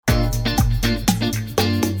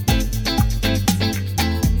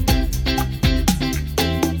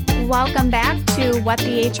welcome back to What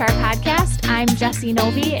the HR Podcast. I'm Jessie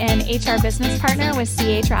Novi, an HR business partner with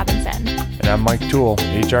C.H. Robinson. And I'm Mike Toole,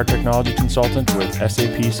 HR technology consultant with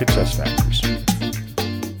SAP SuccessFactors.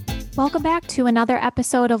 Welcome back to another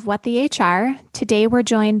episode of What the HR. Today we're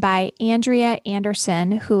joined by Andrea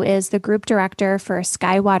Anderson, who is the Group Director for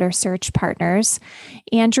Skywater Search Partners.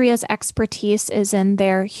 Andrea's expertise is in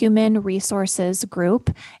their human resources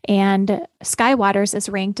group, and Skywaters is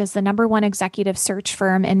ranked as the #1 executive search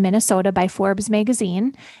firm in Minnesota by Forbes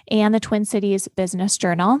magazine and the Twin Cities Business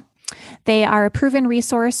Journal. They are a proven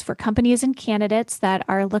resource for companies and candidates that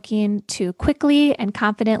are looking to quickly and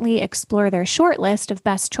confidently explore their short list of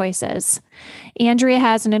best choices. Andrea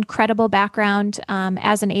has an incredible background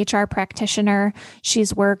as an HR practitioner.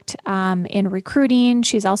 She's worked in recruiting.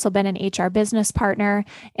 She's also been an HR business partner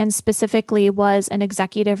and specifically was an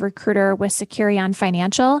executive recruiter with Securion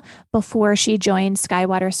Financial before she joined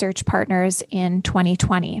Skywater Search Partners in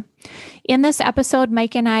 2020. In this episode,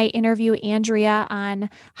 Mike and I interview Andrea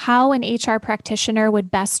on how an HR practitioner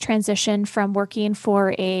would best transition from working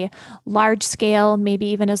for a large scale, maybe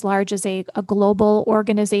even as large as a global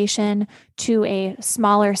organization, to a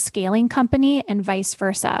smaller scaling company and vice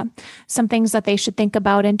versa. Some things that they should think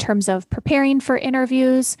about in terms of preparing for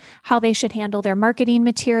interviews, how they should handle their marketing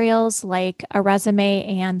materials like a resume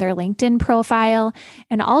and their LinkedIn profile,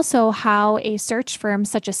 and also how a search firm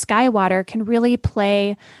such as Skywater can really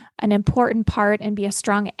play an important part and be a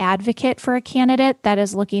strong advocate for a candidate that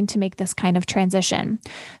is looking to make this kind of transition.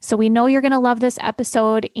 So we know you're going to love this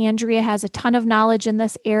episode. Andrea has a ton of knowledge in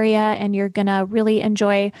this area, and you're going to really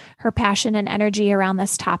enjoy her passion and energy around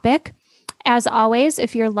this topic. As always,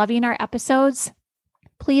 if you're loving our episodes,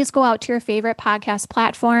 please go out to your favorite podcast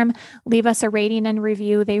platform, leave us a rating and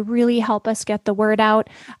review. They really help us get the word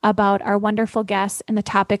out about our wonderful guests and the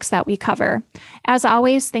topics that we cover. As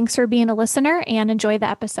always, thanks for being a listener and enjoy the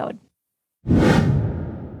episode. All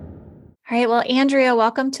right. Well, Andrea,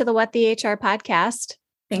 welcome to the What the HR podcast.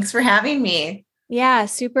 Thanks for having me. Yeah,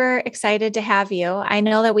 super excited to have you. I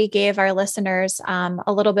know that we gave our listeners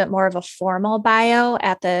a little bit more of a formal bio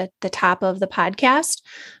at the top of the podcast,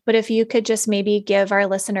 but if you could just maybe give our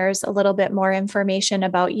listeners a little bit more information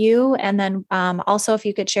about you, and then also if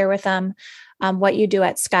you could share with them what you do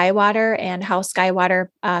at Skywater and how Skywater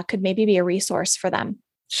could maybe be a resource for them.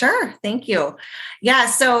 Sure. Thank you. Yeah.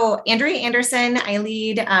 So Andrea Anderson, I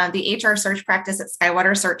lead the HR search practice at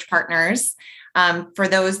Skywater Search Partners. For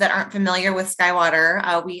those that aren't familiar with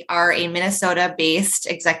Skywater, we are a Minnesota-based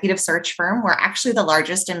executive search firm. We're actually the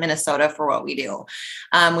largest in Minnesota for what we do.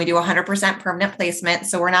 We do 100% permanent placement.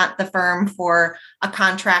 So we're not the firm for a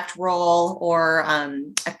contract role or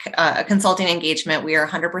a consulting engagement. We are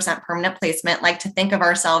 100% permanent placement. Like to think of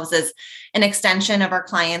ourselves as an extension of our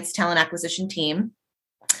clients' talent acquisition team.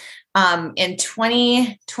 In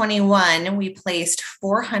 2021, we placed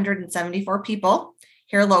 474 people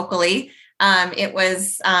here locally. It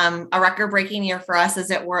was a record-breaking year for us, as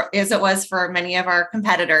it was for many of our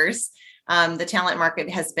competitors. The talent market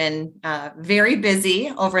has been very busy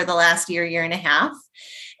over the last year and a half,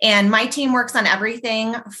 and my team works on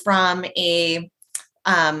everything from a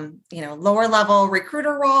lower-level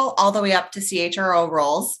recruiter role all the way up to CHRO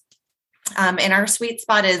roles. And our sweet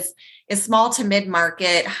spot is small to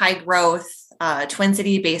mid-market, high-growth, Twin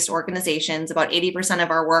City-based organizations. About 80% of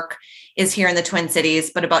our work is here in the Twin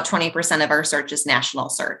Cities, but about 20% of our search is national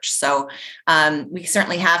search. So we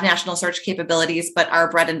certainly have national search capabilities, but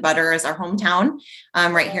our bread and butter is our hometown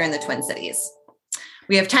right here in the Twin Cities.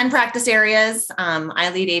 We have 10 practice areas.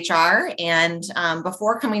 I lead HR, and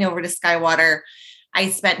before coming over to Skywater, I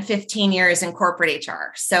spent 15 years in corporate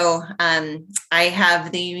HR. So I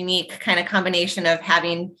have the unique kind of combination of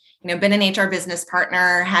having been an HR business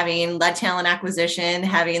partner, having led talent acquisition,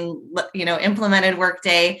 having, implemented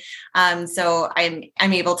Workday. So I'm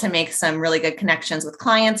able to make some really good connections with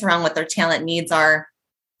clients around what their talent needs are,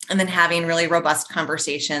 and then having really robust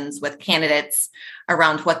conversations with candidates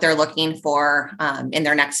around what they're looking for in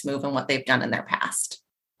their next move and what they've done in their past.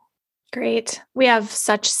 Great. We have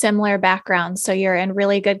such similar backgrounds, so you're in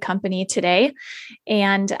really good company today.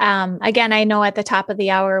 And again, I know at the top of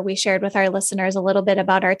the hour, we shared with our listeners a little bit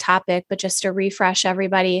about our topic, but just to refresh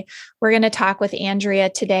everybody, we're going to talk with Andrea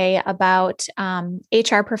today about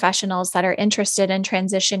HR professionals that are interested in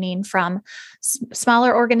transitioning from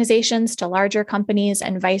smaller organizations to larger companies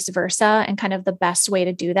and vice versa, and kind of the best way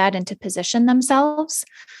to do that and to position themselves.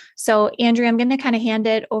 So Andrea, I'm going to kind of hand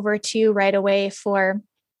it over to you right away for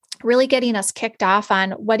really getting us kicked off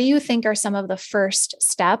on what do you think are some of the first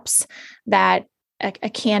steps that a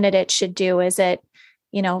candidate should do? Is it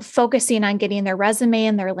focusing on getting their resume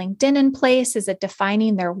and their LinkedIn in place? Is it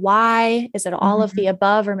defining their why? Is it all of the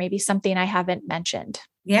above, or maybe something I haven't mentioned?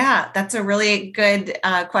 Yeah, that's a really good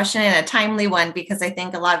question and a timely one, because I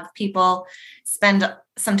think a lot of people spend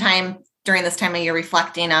some time during this time of year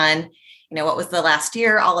reflecting on, what was the last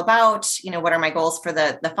year all about? What are my goals for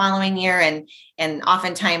the following year? And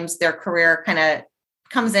oftentimes their career kind of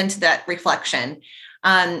comes into that reflection.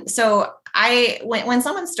 So when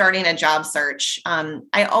someone's starting a job search,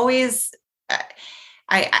 I always,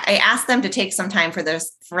 I ask them to take some time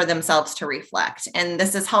for themselves to reflect. And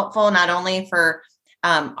this is helpful not only for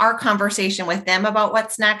our conversation with them about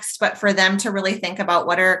what's next, but for them to really think about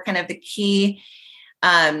what are kind of the key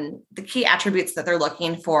attributes that they're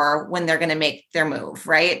looking for when they're going to make their move,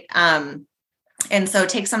 right? And so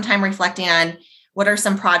take some time reflecting on what are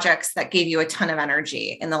some projects that gave you a ton of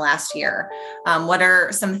energy in the last year? What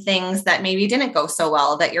are some things that maybe didn't go so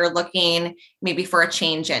well that you're looking maybe for a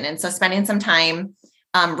change in? And so spending some time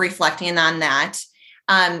reflecting on that.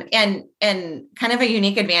 And kind of a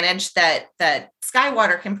unique advantage that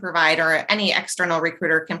SkyWater can provide, or any external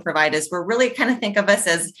recruiter can provide, is we're really kind of think of us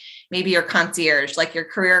as maybe your concierge, like your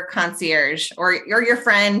career concierge, or your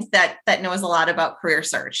friend that knows a lot about career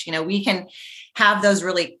search. We can have those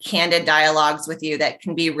really candid dialogues with you that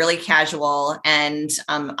can be really casual and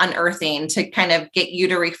unearthing to kind of get you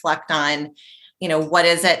to reflect on,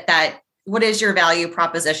 what is your value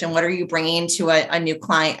proposition? What are you bringing to a new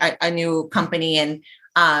client, a new company? And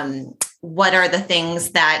what are the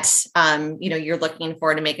things that, you're looking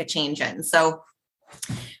for to make a change in? So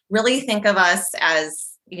really think of us as,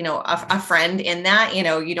 a friend in that.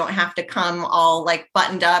 You don't have to come all like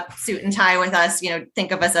buttoned up, suit and tie with us,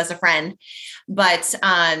 think of us as a friend. But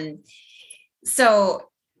so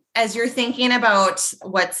as you're thinking about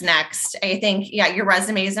what's next, I think, your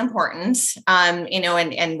resume is important,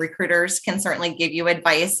 and recruiters can certainly give you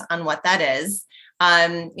advice on what that is.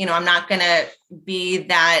 I'm not going to be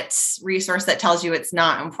that resource that tells you it's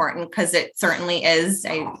not important, because it certainly is.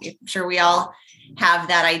 I'm sure we all have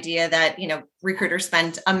that idea that, recruiters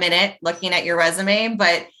spend a minute looking at your resume,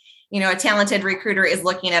 but, a talented recruiter is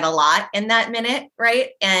looking at a lot in that minute, right?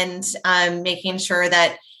 And making sure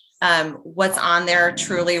that what's on there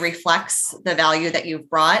truly reflects the value that you've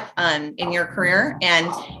brought in your career,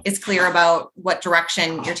 and is clear about what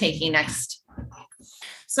direction you're taking next.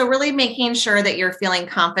 So really making sure that you're feeling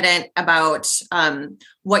confident about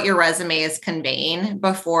what your resume is conveying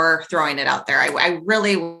before throwing it out there. I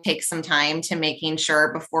really will take some time to making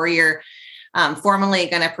sure before you're formally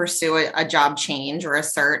going to pursue a job change or a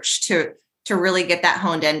search to really get that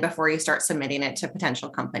honed in before you start submitting it to potential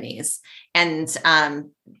companies. And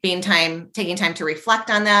taking time to reflect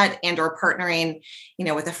on that, and or partnering,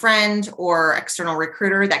 with a friend or external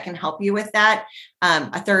recruiter that can help you with that.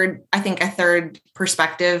 I think a third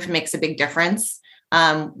perspective makes a big difference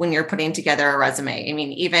when you're putting together a resume. I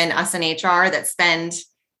mean, even us in HR that spend,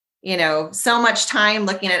 so much time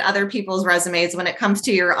looking at other people's resumes, when it comes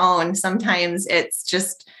to your own, sometimes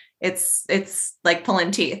it's like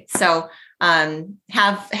pulling teeth. So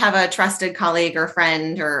have a trusted colleague or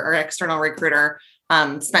friend or external recruiter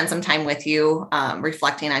spend some time with you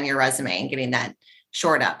reflecting on your resume and getting that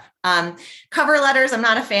shored up. Cover letters, I'm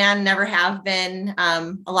not a fan, never have been.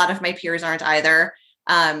 A lot of my peers aren't either.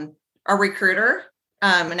 A recruiter,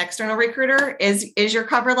 an external recruiter is your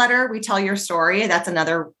cover letter. We tell your story. That's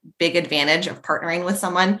another big advantage of partnering with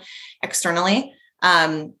someone externally.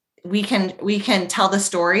 We can tell the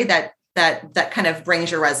story that kind of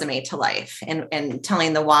brings your resume to life, and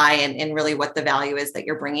telling the why and really what the value is that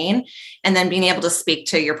you're bringing, and then being able to speak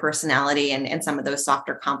to your personality and some of those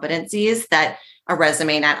softer competencies that a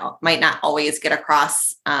resume might not always get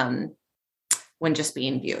across when just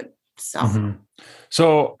being viewed.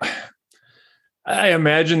 So I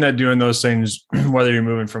imagine that doing those things, whether you're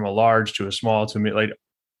moving from a large to a small to me, like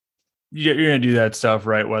you're going to do that stuff,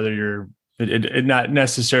 right? Whether you're not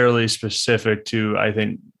necessarily specific to, I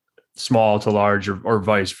think, small to large or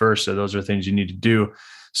vice versa. Those are things you need to do.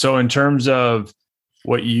 So in terms of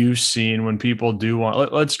what you've seen when people do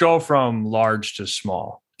let's go from large to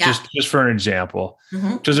small, just for an example,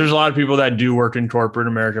 because there's a lot of people that do work in corporate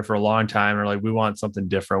America for a long time and are like, we want something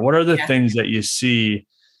different. What are the things that you see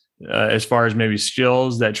as far as maybe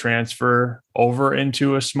skills that transfer over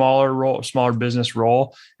into a smaller business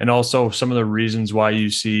role, and also some of the reasons why you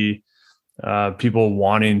see people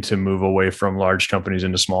wanting to move away from large companies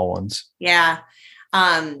into small ones? Yeah.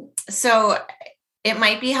 So it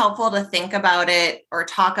might be helpful to think about it or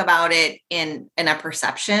talk about it in a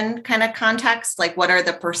perception kind of context. Like, what are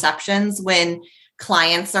the perceptions when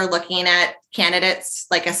clients are looking at candidates,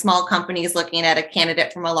 like a small company is looking at a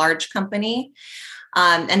candidate from a large company?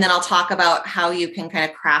 And then I'll talk about how you can kind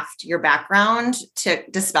of craft your background to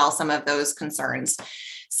dispel some of those concerns.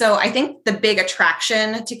 So I think the big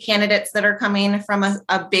attraction to candidates that are coming from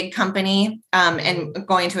a big company and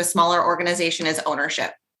going to a smaller organization is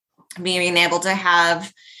ownership. Being able to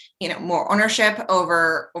have, more ownership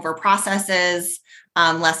over processes,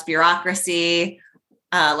 less bureaucracy,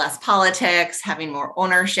 less politics, having more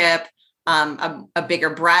ownership, a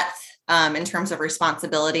bigger breadth in terms of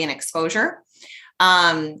responsibility and exposure.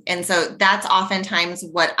 And so that's oftentimes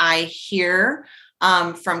what I hear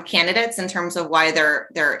from candidates in terms of why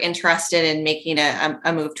they're interested in making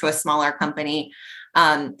a move to a smaller company.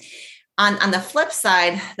 On the flip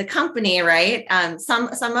side, the company, right? Some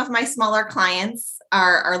of my smaller clients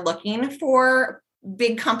are looking for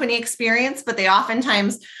big company experience, but they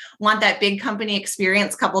oftentimes want that big company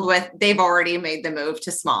experience coupled with they've already made the move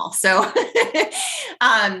to small. So,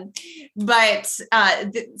 but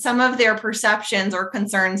some of their perceptions or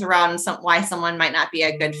concerns around why someone might not be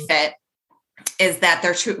a good fit is that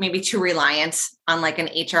they're maybe too reliant on like an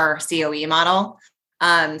HR COE model.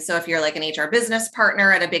 So if you're like an HR business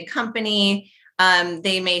partner at a big company,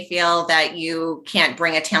 they may feel that you can't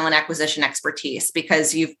bring a talent acquisition expertise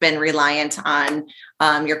because you've been reliant on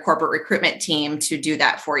your corporate recruitment team to do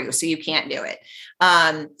that for you. So you can't do it.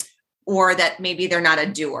 Or that maybe they're not a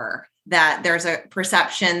doer, that there's a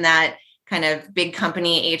perception that kind of big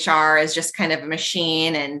company HR is just kind of a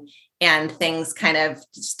machine and things kind of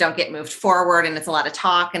just don't get moved forward. And it's a lot of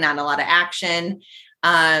talk and not a lot of action.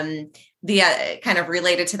 The kind of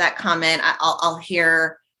related to that comment, I'll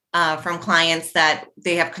hear from clients that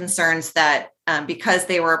they have concerns that because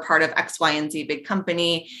they were a part of X, Y, and Z big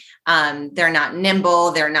company, they're not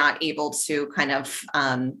nimble. They're not able to kind of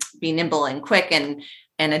be nimble and quick and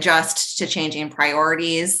adjust to changing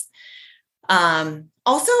priorities.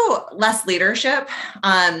 Also, less leadership.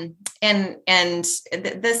 And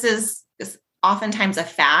this is oftentimes a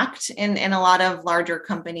fact in a lot of larger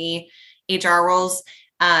company HR roles.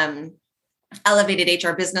 Elevated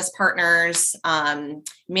HR business partners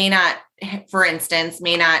may not, for instance,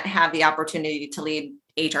 have the opportunity to lead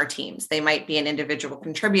HR teams. They might be an individual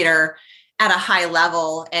contributor at a high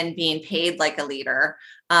level and being paid like a leader,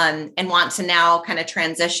 and want to now kind of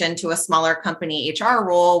transition to a smaller company HR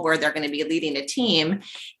role where they're going to be leading a team,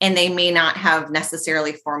 and they may not have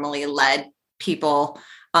necessarily formally led people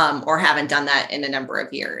or haven't done that in a number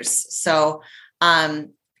of years. So,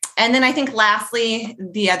 and then I think lastly,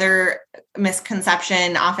 the other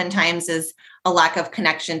misconception oftentimes is a lack of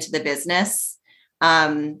connection to the business,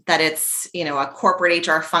 that it's, a corporate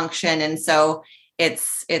HR function. And so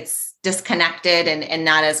it's disconnected and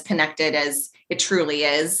not as connected as it truly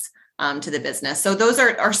is to the business. So those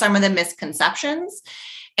are some of the misconceptions.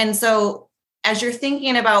 And so as you're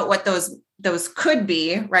thinking about what those could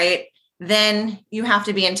be, right, then you have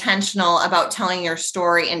to be intentional about telling your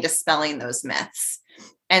story and dispelling those myths.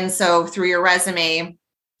 And so through your resume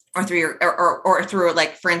or through or through,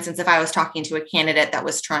 like, for instance, if I was talking to a candidate that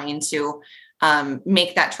was trying to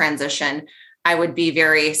make that transition, I would be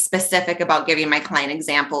very specific about giving my client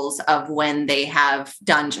examples of when they have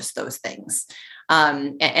done just those things,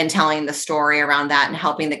 and telling the story around that and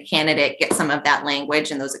helping the candidate get some of that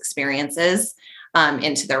language and those experiences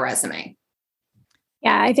into their resume.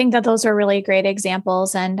 Yeah, I think that those are really great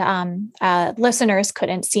examples, and listeners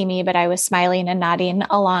couldn't see me, but I was smiling and nodding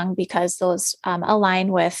along because those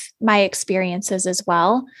align with my experiences as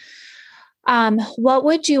well. What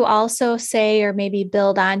would you also say, or maybe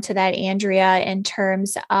build on to that, Andrea, in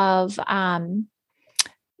terms of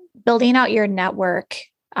building out your network,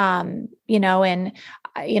 often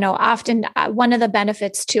one of the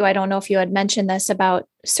benefits too, I don't know if you had mentioned this about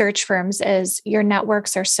search firms, is your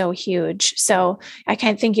networks are so huge. So I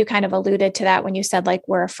think you kind of alluded to that when you said, like,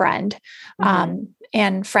 we're a friend. Mm-hmm.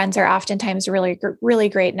 And friends are oftentimes really, really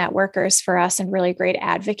great networkers for us and really great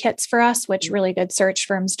advocates for us, which really good search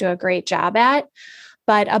firms do a great job at.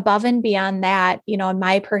 But above and beyond that, in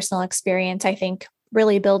my personal experience, I think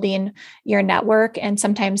really building your network and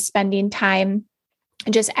sometimes spending time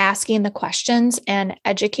just asking the questions and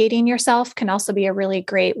educating yourself can also be a really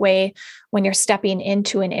great way when you're stepping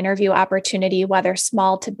into an interview opportunity, whether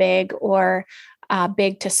small to big or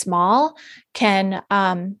big to small, can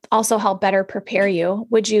also help better prepare you.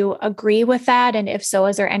 Would you agree with that? And if so,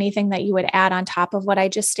 is there anything that you would add on top of what I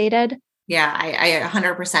just stated? Yeah, I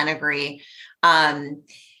 100% agree. And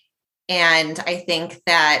I think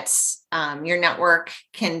that your network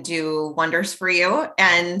can do wonders for you,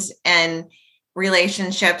 and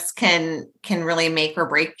relationships can really make or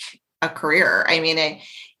break a career. I mean,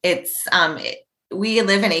 we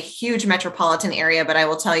live in a huge metropolitan area, but I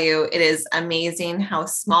will tell you, it is amazing how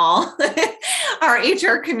small our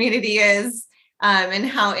HR community is, and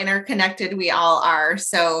how interconnected we all are.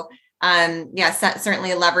 So, yes, that's certainly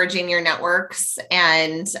leveraging your networks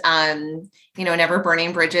and, never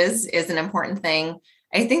burning bridges is an important thing.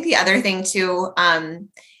 I think the other thing too,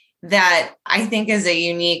 that I think is a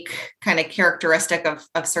unique kind of characteristic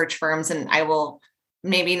of search firms, and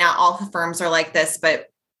maybe not all the firms are like this, but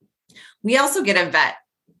we also get to vet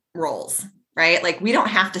roles, right? Like we don't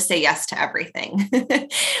have to say yes to everything.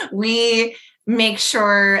 We make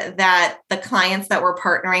sure that the clients that we're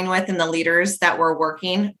partnering with and the leaders that we're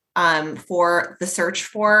working for the search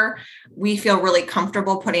for, we feel really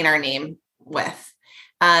comfortable putting our name with.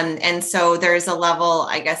 And so there's a level,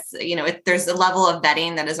 I guess, there's a level of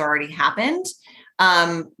vetting that has already happened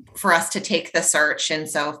for us to take the search. And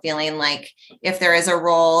so feeling like if there is a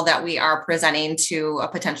role that we are presenting to a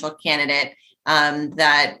potential candidate,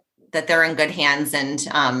 that they're in good hands,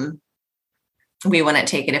 and we wouldn't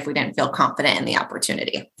take it if we didn't feel confident in the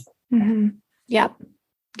opportunity. Mm-hmm. Yep.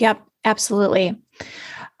 Absolutely.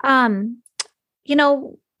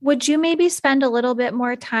 Would you maybe spend a little bit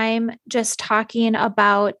more time just talking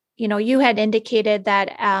about, you had indicated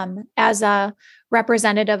that as a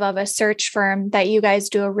representative of a search firm that you guys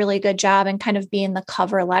do a really good job in kind of being the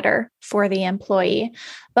cover letter for the employee.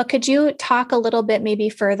 But could you talk a little bit maybe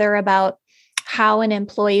further about how an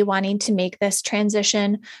employee wanting to make this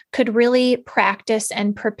transition could really practice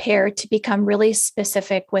and prepare to become really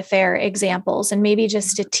specific with their examples? And maybe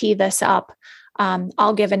just to tee this up,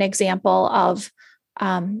 I'll give an example of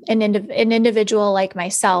an individual like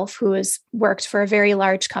myself who has worked for a very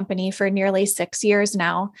large company for nearly 6 years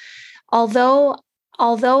now. Although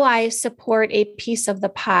I support a piece of the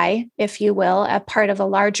pie, if you will, a part of a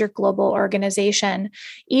larger global organization,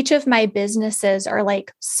 each of my businesses are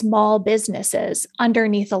like small businesses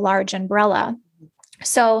underneath a large umbrella.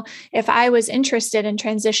 So if I was interested in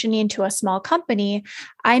transitioning to a small company,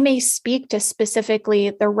 I may speak to specifically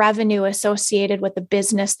the revenue associated with the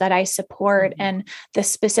business that I support and the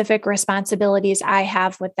specific responsibilities I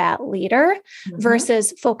have with that leader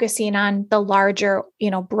versus focusing on the larger,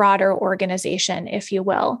 broader organization, if you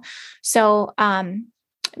will. So,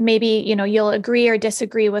 maybe, you'll agree or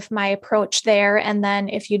disagree with my approach there. And then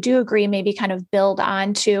if you do agree, maybe kind of build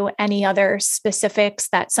on to any other specifics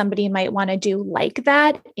that somebody might want to do like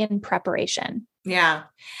that in preparation. Yeah,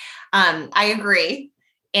 I agree.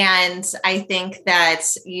 And I think that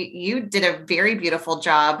you did a very beautiful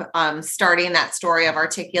job starting that story of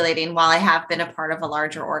articulating, while I have been a part of a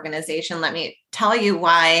larger organization, let me tell you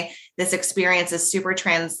why this experience is super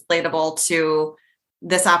translatable to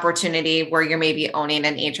this opportunity where you're maybe owning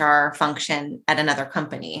an HR function at another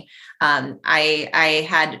company. I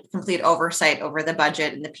had complete oversight over the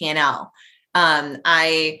budget and the P&L.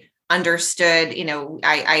 I understood,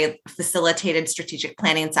 I facilitated strategic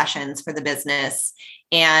planning sessions for the business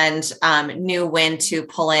and knew when to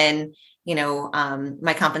pull in,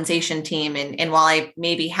 my compensation team. And while I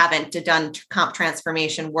maybe haven't done comp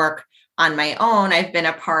transformation work on my own, I've been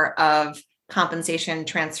a part of compensation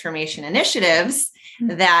transformation initiatives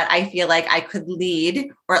that I feel like I could lead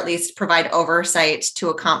or at least provide oversight to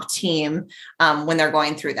a comp team when they're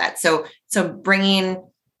going through that. So bringing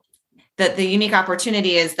the unique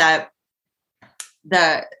opportunity is that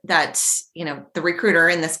the recruiter,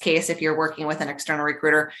 in this case, if you're working with an external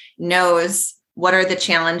recruiter, knows what are the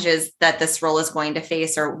challenges that this role is going to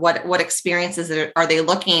face, or what experiences are they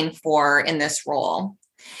looking for in this role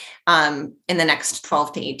in the next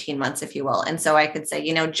 12 to 18 months, if you will. And so I could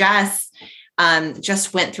say, Jess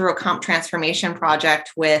just went through a comp transformation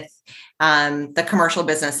project with the commercial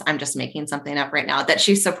business. I'm just making something up right now that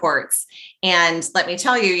she supports. And let me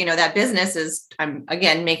tell you, that business is, I'm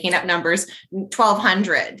again making up numbers,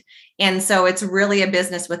 1,200. And so it's really a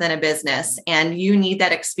business within a business. And you need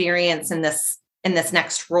that experience in this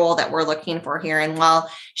next role that we're looking for here. And while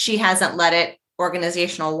she hasn't led it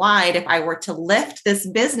organizational wide, if I were to lift this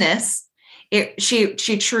business, she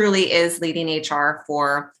truly is leading HR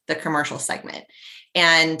for the commercial segment.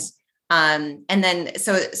 And then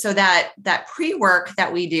so that pre-work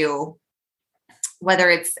that we do, whether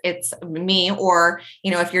it's me or,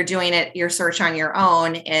 if you're doing it, your search on your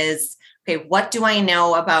own, is, okay, what do I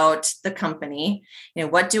know about the company?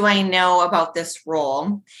 What do I know about this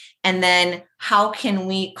role? And then how can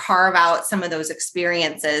we carve out some of those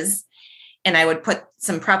experiences? And I would put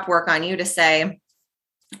some prep work on you to say,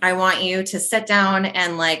 I want you to sit down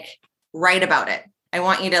and write about it. I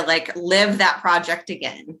want you to live that project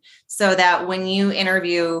again, so that when you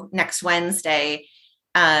interview next Wednesday,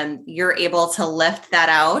 you're able to lift that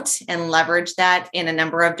out and leverage that in a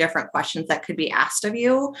number of different questions that could be asked of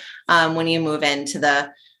you when you move into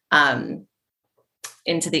the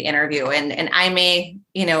interview. And I may,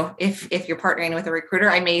 if you're partnering with a recruiter,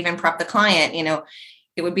 I may even prep the client,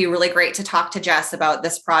 it would be really great to talk to Jess about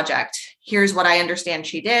this project. Here's what I understand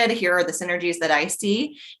she did. Here are the synergies that I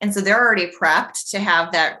see. And so they're already prepped to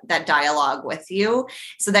have that dialogue with you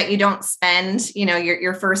so that you don't spend,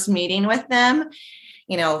 your first meeting with them.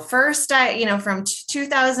 First, from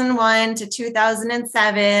 2001 to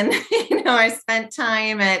 2007, I spent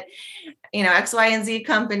time at, X, Y, and Z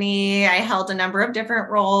company. I held a number of different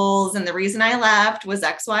roles. And the reason I left was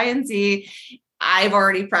X, Y, and Z. I've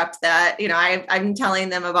already prepped that. I'm telling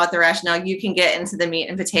them about the rationale. You can get into the meat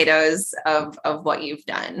and potatoes of what you've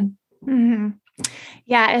done. Mm-hmm.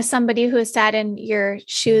 Yeah. As somebody who has sat in your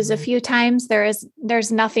shoes a few times,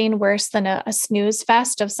 there's nothing worse than a snooze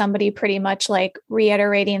fest of somebody pretty much like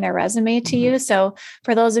reiterating their resume to you. So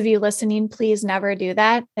for those of you listening, please never do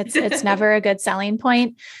that. It's never a good selling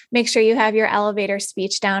point. Make sure you have your elevator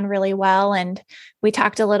speech down really well. And we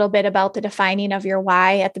talked a little bit about the defining of your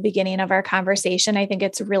why at the beginning of our conversation. I think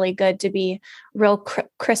it's really good to be real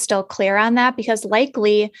crystal clear on that, because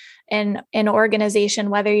likely in an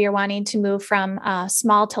organization, whether you're wanting to move from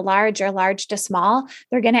small to large or large to small,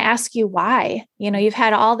 they're going to ask you why. You've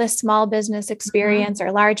had all this small business experience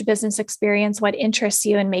or large business experience. What interests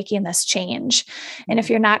you in making this change? And if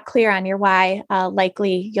you're not clear on your why,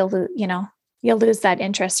 likely you'll lose that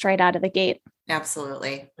interest right out of the gate.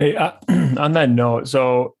 Absolutely. Hey, on that note,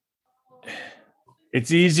 so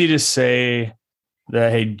it's easy to say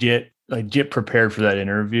that, hey, get prepared for that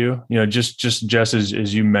interview. Just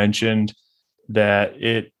as you mentioned, that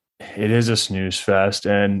it is a snooze fest.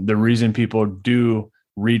 And the reason people do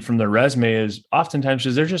read from their resume is oftentimes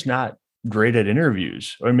because they're just not great at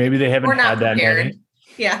interviews, or maybe they haven't had that many.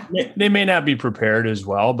 Yeah. They may not be prepared as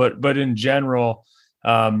well, but in general,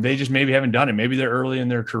 they just maybe haven't done it. Maybe they're early in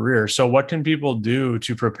their career. So what can people do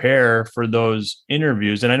to prepare for those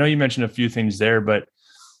interviews? And I know you mentioned a few things there, but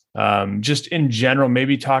just in general,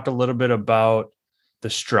 maybe talk a little bit about the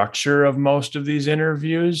structure of most of these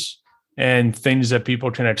interviews and things that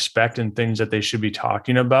people can expect and things that they should be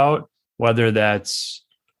talking about, whether that's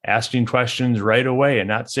asking questions right away and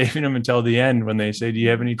not saving them until the end when they say, do you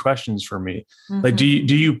have any questions for me? Mm-hmm. Like, do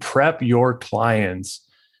you prep your clients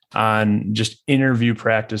on just interview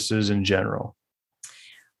practices in general?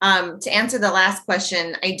 To answer the last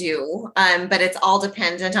question, I do, but it's all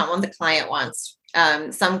dependent on what the client wants.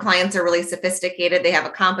 Some clients are really sophisticated. They have a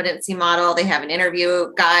competency model. They have an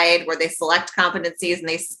interview guide where they select competencies and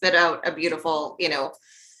they spit out a beautiful,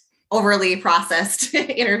 overly processed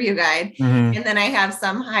interview guide. Mm-hmm. And then I have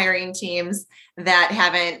some hiring teams that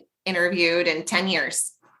haven't interviewed in 10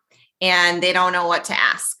 years and they don't know what to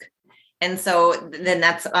ask. And so then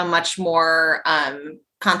that's a much more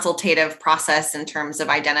consultative process in terms of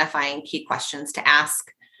identifying key questions to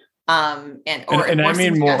ask. And I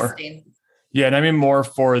mean more. Yeah. And I mean more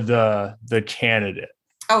for the candidate.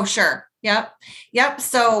 Oh, sure. Yep.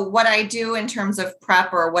 So what I do in terms of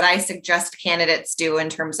prep, or what I suggest candidates do in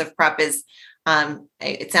terms of prep, is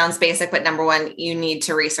it sounds basic, but number one, you need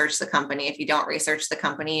to research the company. If you don't research the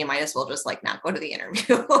company, you might as well just not go to the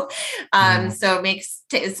interview. So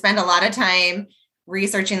spend a lot of time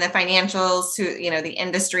researching the financials, the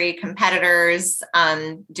industry, competitors,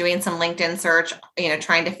 doing some LinkedIn search,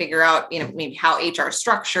 trying to figure out, maybe how HR is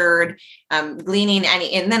structured, gleaning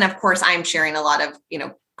and then of course I'm sharing a lot of,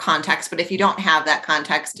 context, but if you don't have that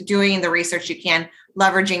context, doing the research you can,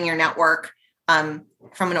 leveraging your network,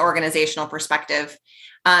 from an organizational perspective.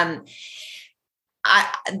 The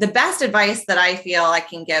best advice that I feel I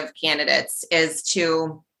can give candidates is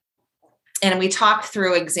and we talk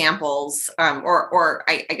through examples, or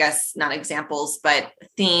I guess not examples, but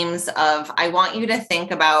themes of, I want you to think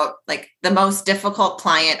about the most difficult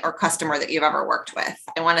client or customer that you've ever worked with.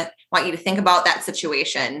 I want you to think about that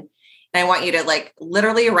situation. And I want you to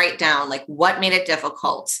literally write down what made it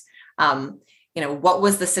difficult. What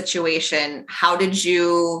was the situation? How did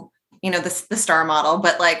you, the STAR model,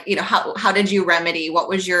 but how did you remedy?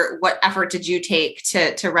 What effort did you take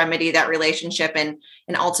to remedy that relationship? And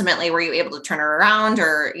ultimately, were you able to turn it around,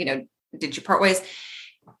 or, did you part ways?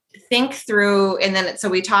 Think through. And then, so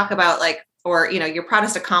we talk about your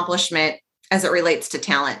proudest accomplishment as it relates to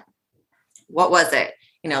talent. What was it?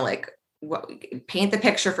 Paint the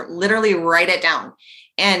picture, from literally write it down.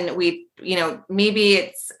 And we,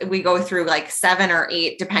 maybe we go through 7 or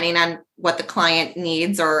 8, depending on what the client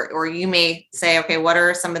needs, or you may say, okay, what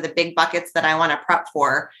are some of the big buckets that I want to prep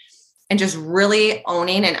for? And just really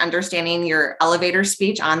owning and understanding your elevator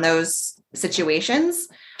speech on those situations,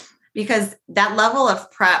 because that level of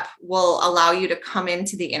prep will allow you to come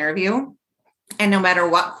into the interview, and no matter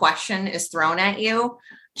what question is thrown at you,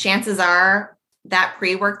 chances are that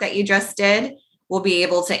pre-work that you just did will be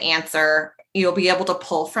able to answer. You'll be able to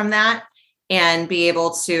pull from that and be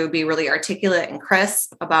able to be really articulate and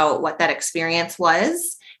crisp about what that experience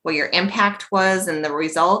was, what your impact was, and the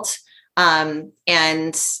result.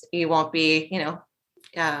 And you won't be,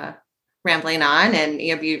 rambling on, and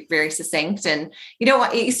you'll be very succinct. And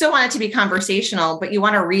you still want it to be conversational, but you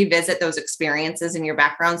want to revisit those experiences in your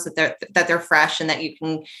background so that they're fresh, and that you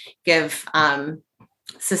can give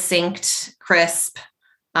succinct, crisp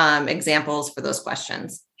examples for those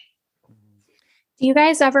questions. Do you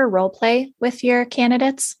guys ever role play with your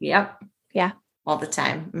candidates? Yep. Yeah. All the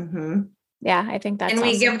time. Mm-hmm. Yeah, I think that's and we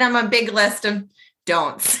awesome. give them a big list of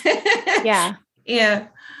don'ts. Yeah. Yeah.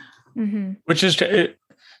 Mm-hmm. Which is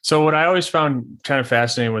so what I always found kind of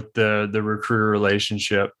fascinating with the recruiter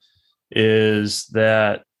relationship is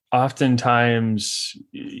that oftentimes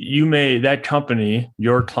that company,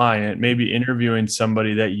 your client, may be interviewing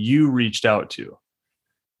somebody that you reached out to,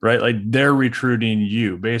 right? Like they're recruiting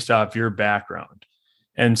you based off your background.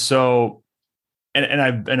 And so, and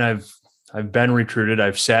I've been recruited.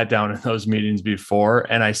 I've sat down in those meetings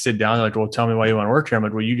before, and I sit down like, well, tell me why you want to work here. I'm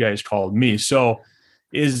like, well, you guys called me. So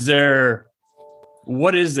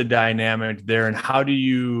what is the dynamic there, and how do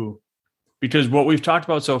you, because what we've talked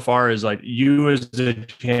about so far is like you as a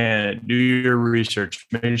candidate, do your research,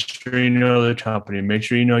 make sure you know the company, make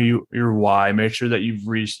sure you know your why, make sure that you've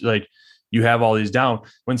reached, like you have all these down.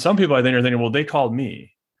 When some people I think are thinking, well, they called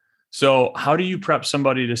me. So how do you prep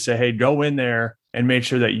somebody to say, hey, go in there and make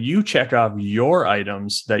sure that you check off your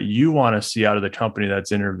items that you want to see out of the company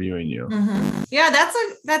that's interviewing you? Mm-hmm. Yeah,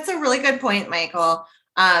 that's a really good point, Michael.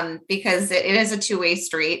 Because it is a two-way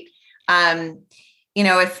street. If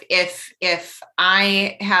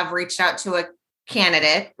I have reached out to a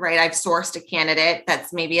candidate, right, I've sourced a candidate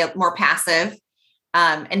that's maybe a more passive,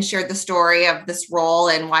 and shared the story of this role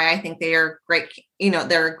and why I think they are great,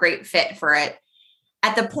 they're a great fit for it.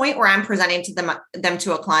 At the point where I'm presenting to them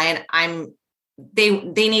to a client,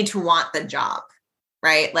 they need to want the job,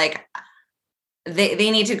 right? Like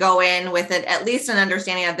they need to go in with it, at least an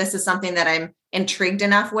understanding of this is something that I'm intrigued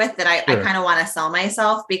enough with that I kind of want to sell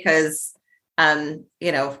myself because, I'm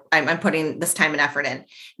putting this time and effort in.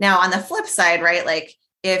 Now on the flip side, right? Like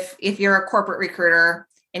if you're a corporate recruiter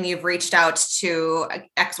and you've reached out to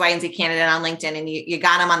X, Y, and Z candidate on LinkedIn and you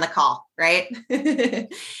got them on the call, right?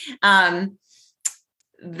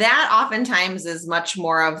 That oftentimes is much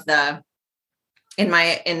more of in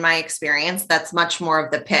my experience, that's much more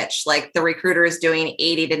of the pitch. Like the recruiter is doing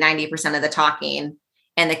 80 to 90% of the talking,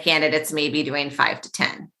 and the candidates may be doing 5 to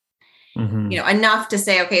 10. Mm-hmm. Enough to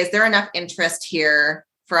say, okay, is there enough interest here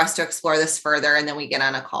for us to explore this further? And then we get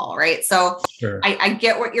on a call, right? So sure. I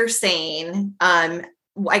get what you're saying.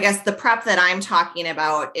 I guess the prep that I'm talking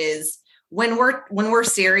about is when we're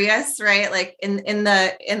serious, right? Like in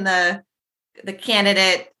the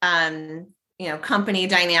candidate, company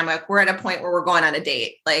dynamic, we're at a point where we're going on a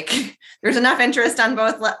date. Like there's enough interest on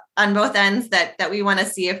both ends that we want to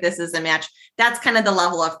see if this is a match. That's kind of the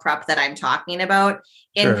level of prep that I'm talking about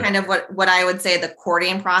in sure. kind of what I would say the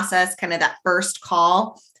courting process, kind of that first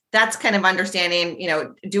call. That's kind of understanding,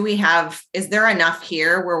 is there enough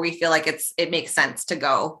here where we feel like it makes sense to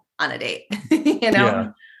go on a date,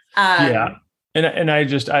 Yeah. Yeah. And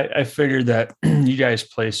I figured that you guys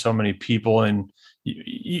play so many people, and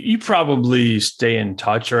you probably stay in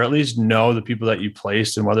touch or at least know the people that you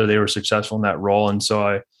placed and whether they were successful in that role. And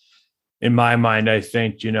so in my mind, I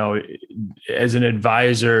think, as an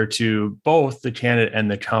advisor to both the candidate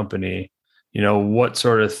and the company, what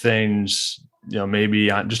sort of things, maybe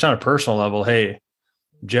just on a personal level, hey,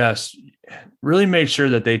 Jess, really make sure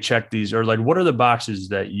that they check these, or like, what are the boxes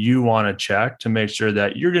that you want to check to make sure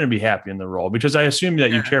that you're going to be happy in the role? Because I assume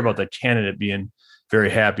that you care about the candidate being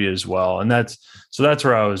very happy as well. And that's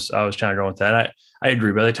where I was trying to go with that. I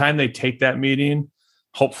agree. By the time they take that meeting,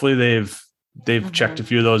 hopefully they've mm-hmm. checked a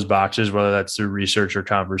few of those boxes, whether that's through research or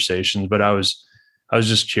conversations. But I was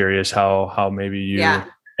just curious how maybe you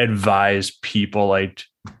advise people, like,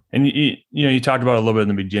 and you talked about it a little bit in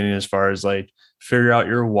the beginning as far as like figure out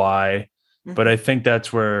your why. Mm-hmm. But I think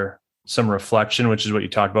that's where some reflection, which is what you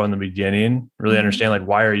talked about in the beginning, really mm-hmm. understand like,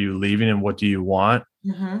 why are you leaving and what do you want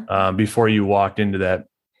mm-hmm. Before you walked into that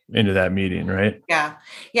meeting, right? Yeah.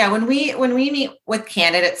 Yeah. When we meet with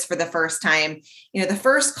candidates for the first time, the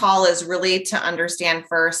first call is really to understand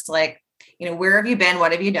first, like, where have you been?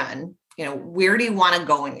 What have you done? Where do you want to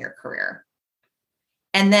go in your career?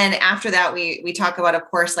 And then after that, we talk about, of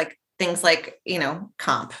course, like things like,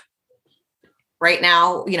 comp, right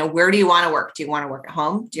now, where do you want to work? Do you want to work at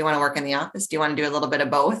home? Do you want to work in the office? Do you want to do a little bit of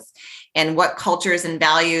both? And what cultures and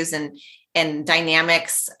values and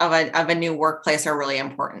dynamics of a new workplace are really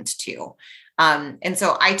important too. And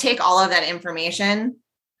so I take all of that information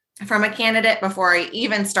from a candidate before I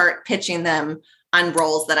even start pitching them on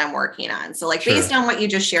roles that I'm working on. So like, based on what you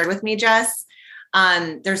just shared with me, Jess,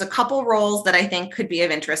 there's a couple roles that I think could be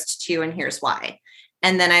of interest to you, and here's why.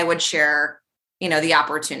 And then I would share, the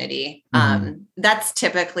opportunity. That's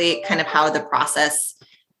typically kind of how the process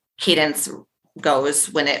cadence goes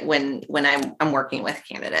when I'm working with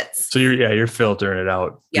candidates. So you're filtering it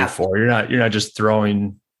out before. You're not just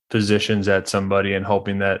throwing positions at somebody and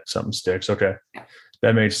hoping that something sticks. Okay. Yeah.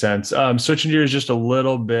 That makes sense. Switching gears just a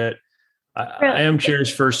little bit. I am curious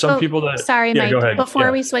for some people that. Sorry, Mike. Go ahead.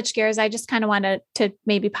 Before we switch gears, I just kind of wanted to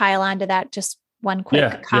maybe pile onto that. Just one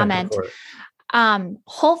quick comment.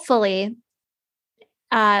 Hopefully,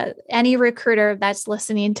 any recruiter that's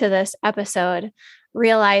listening to this episode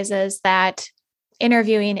realizes that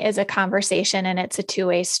interviewing is a conversation and it's a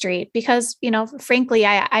two-way street, because, frankly,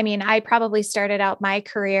 I probably started out my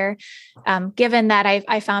career, given that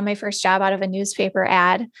I found my first job out of a newspaper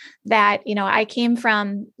ad, that, I came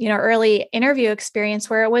from, early interview experience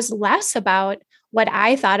where it was less about what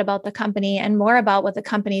I thought about the company and more about what the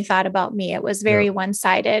company thought about me. It was very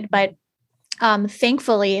one-sided, but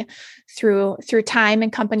thankfully, through time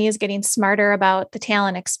and companies getting smarter about the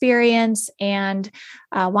talent experience and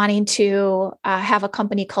wanting to have a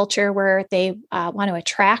company culture where they want to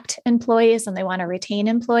attract employees and they want to retain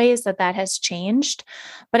employees, that has changed.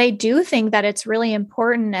 But I do think that it's really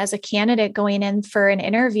important as a candidate going in for an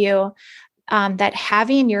interview that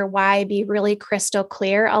having your why be really crystal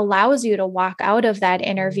clear allows you to walk out of that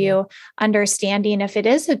interview understanding if it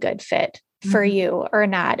is a good fit for you or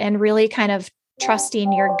not, and really kind of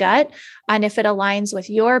trusting your gut on if it aligns with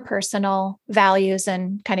your personal values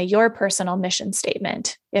and kind of your personal mission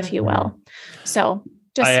statement, if you will. So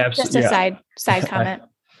just a side comment.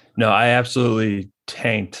 I absolutely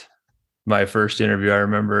tanked my first interview. I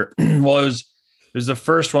remember, well, it was the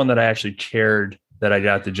first one that I actually cared that I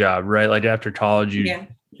got the job, right? Like after college,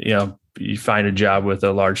 you find a job with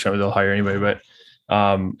a large company, they'll hire anybody, but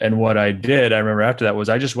and what I did, I remember after that was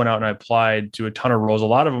I just went out and I applied to a ton of roles, a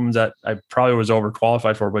lot of them that I probably was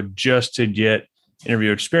overqualified for, but just to get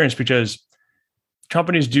interview experience, because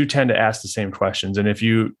companies do tend to ask the same questions. And if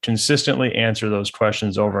you consistently answer those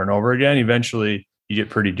questions over and over again, eventually you get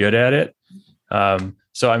pretty good at it.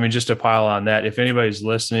 So, just to pile on that, if anybody's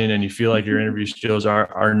listening and you feel like your interview skills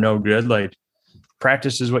are no good, like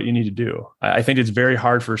practice is what you need to do. I think it's very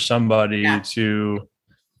hard for somebody to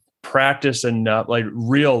practice enough, like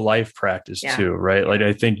real life practice too, right? Like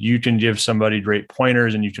I think you can give somebody great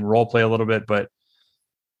pointers and you can role play a little bit, but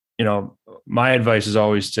my advice is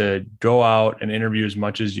always to go out and interview as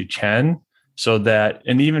much as you can, so that,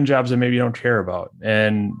 and even jobs that maybe you don't care about.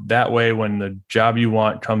 And that way, when the job you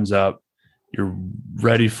want comes up, you're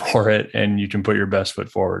ready for it and you can put your best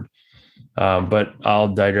foot forward. But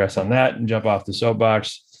I'll digress on that and jump off the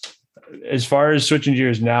soapbox. As far as switching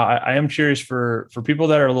gears now, I am curious for people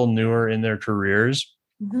that are a little newer in their careers,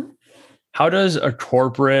 how does a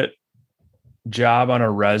corporate job on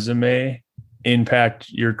a resume impact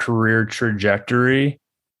your career trajectory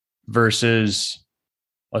versus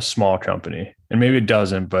a small company? And maybe it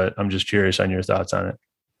doesn't, but I'm just curious on your thoughts on it.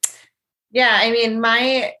 Yeah.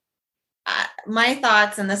 My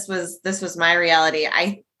thoughts, and this was my reality.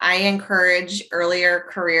 I encourage earlier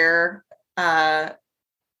career,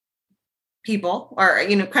 people, or,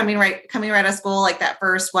 coming right out of school, like that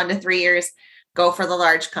first 1 to 3 years, go for the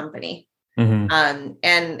large company.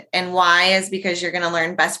 And why is because you're going to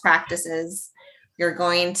learn best practices. You're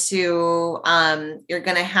going to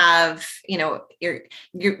have, you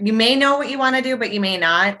may know what you want to do, but you may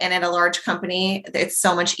not. And at a large company, it's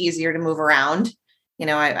so much easier to move around.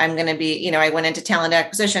 I'm going to be, I went into talent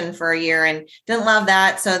acquisition for a year and didn't love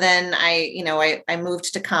that. So then I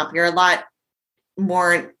moved to comp. You're a lot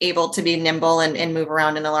more able to be nimble and move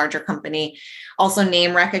around in a larger company. Also,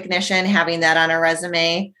 name recognition, having that on a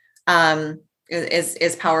resume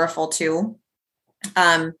is powerful too.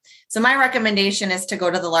 So my recommendation is to go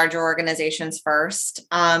to the larger organizations first.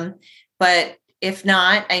 But if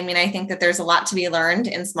not, I think that there's a lot to be learned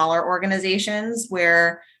in smaller organizations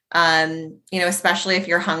where, especially if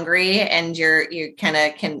you're hungry and you kind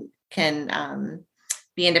of can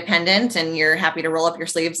be independent and you're happy to roll up your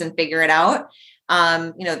sleeves and figure it out.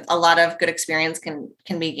 A lot of good experience can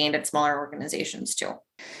be gained at smaller organizations too.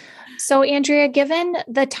 So, Andrea, given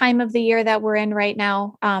the time of the year that we're in right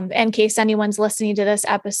now, in case anyone's listening to this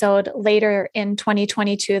episode later in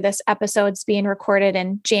 2022, this episode's being recorded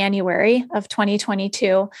in January of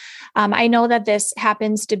 2022. I know that this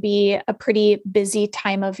happens to be a pretty busy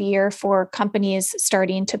time of year for companies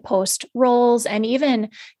starting to post roles and even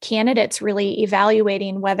candidates really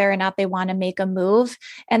evaluating whether or not they want to make a move.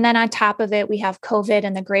 And then on top of it, we have COVID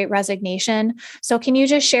and the Great Resignation. So can you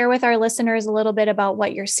just share with our listeners a little bit about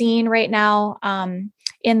what you're seeing right now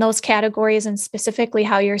in those categories and specifically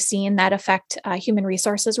how you're seeing that affect human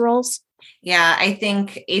resources roles? Yeah, I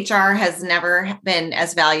think HR has never been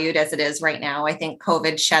as valued as it is right now. I think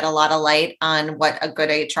COVID shed a lot of light on what a good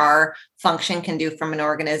HR function can do from an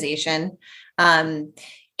organization. And,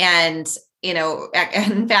 in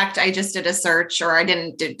fact, I just did a search, or I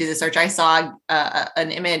didn't do the search. I saw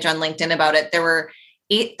an image on LinkedIn about it. There were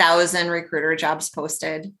 8,000 recruiter jobs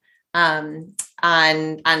posted on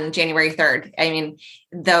January 3rd. I mean,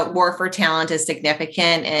 the war for talent is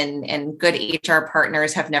significant, and good HR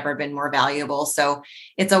partners have never been more valuable. So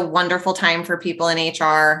it's a wonderful time for people in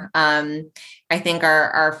HR. I think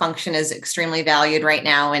our function is extremely valued right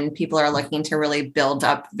now, and people are looking to really build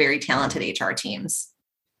up very talented HR teams.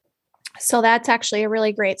 So that's actually a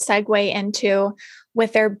really great segue into,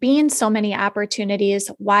 with there being so many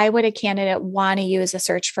opportunities, why would a candidate want to use a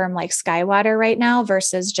search firm like SkyWater right now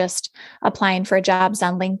versus just applying for jobs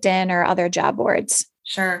on LinkedIn or other job boards?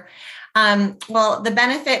 Sure. Well, the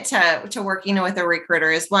benefit to working with a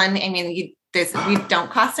recruiter is, one, I mean, we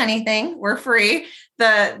don't cost anything. We're free.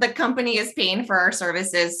 The company is paying for our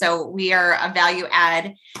services. So we are a value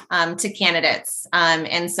add to candidates.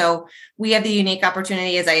 And so we have the unique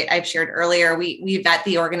opportunity, as I've shared earlier, we vet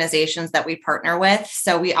the organizations that we partner with.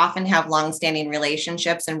 So we often have longstanding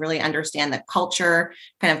relationships and really understand the culture,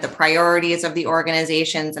 kind of the priorities of the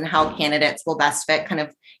organizations and how candidates will best fit kind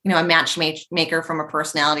of, a matchmaker from a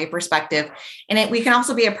personality perspective. And we can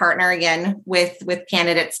also be a partner again with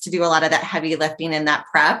candidates to do a lot of that heavy lifting and that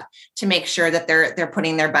prep to make sure that they're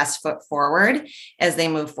putting their best foot forward as they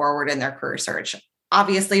move forward in their career search.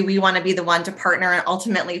 Obviously, we want to be the one to partner and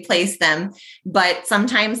ultimately place them, but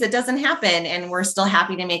sometimes it doesn't happen, and we're still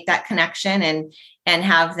happy to make that connection and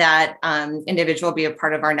have that individual be a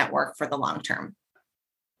part of our network for the long term.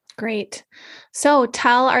 Great. So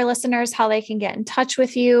tell our listeners how they can get in touch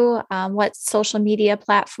with you, what social media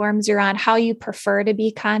platforms you're on, how you prefer to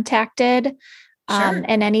be contacted, Sure.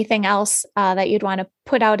 And anything else that you'd want to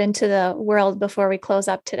put out into the world before we close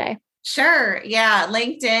up today. Sure. Yeah.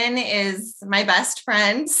 LinkedIn is my best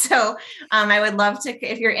friend. So I would love to,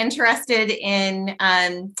 if you're interested in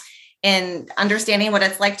understanding what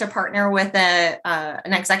it's like to partner with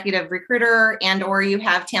an executive recruiter, and or you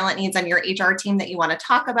have talent needs on your HR team that you want to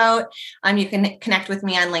talk about, you can connect with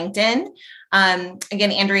me on LinkedIn.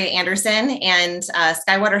 Again, Andrea Anderson, and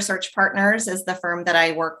SkyWater Search Partners is the firm that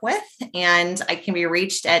I work with, and I can be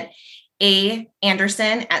reached at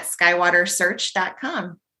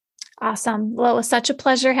aanderson@skywatersearch.com. Awesome. Well, it was such a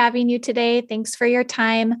pleasure having you today. Thanks for your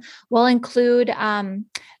time. We'll include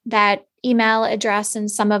that email address and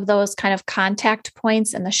some of those kind of contact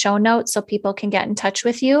points in the show notes so people can get in touch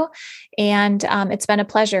with you. And it's been a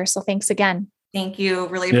pleasure. So thanks again. Thank you.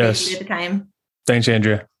 Really appreciate the time. Thanks,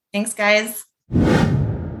 Andrea. Thanks, guys.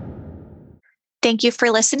 Thank you for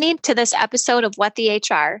listening to this episode of What the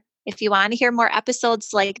HR. If you want to hear more episodes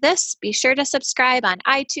like this, be sure to subscribe on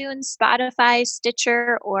iTunes, Spotify,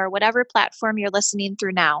 Stitcher, or whatever platform you're listening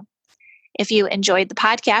through now. If you enjoyed the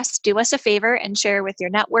podcast, do us a favor and share with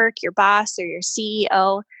your network, your boss, or your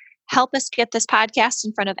CEO. Help us get this podcast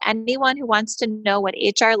in front of anyone who wants to know what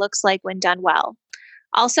HR looks like when done well.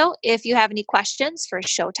 Also, if you have any questions for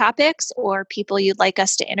show topics or people you'd like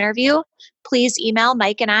us to interview, please email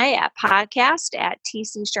Mike and I at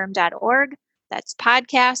podcast@tcshrm.org. That's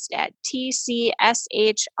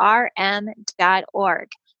podcast@tcshrm.org.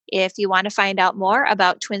 If you want to find out more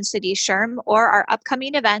about Twin Cities SHRM or our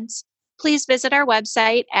upcoming events, please visit our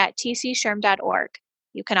website at tcshrm.org.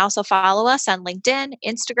 You can also follow us on LinkedIn,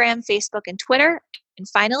 Instagram, Facebook, and Twitter. And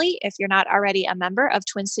finally, if you're not already a member of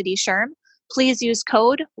Twin Cities SHRM, please use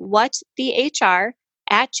code WhatTheHR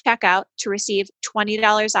at checkout to receive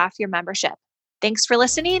 $20 off your membership. Thanks for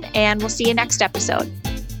listening, and we'll see you next episode.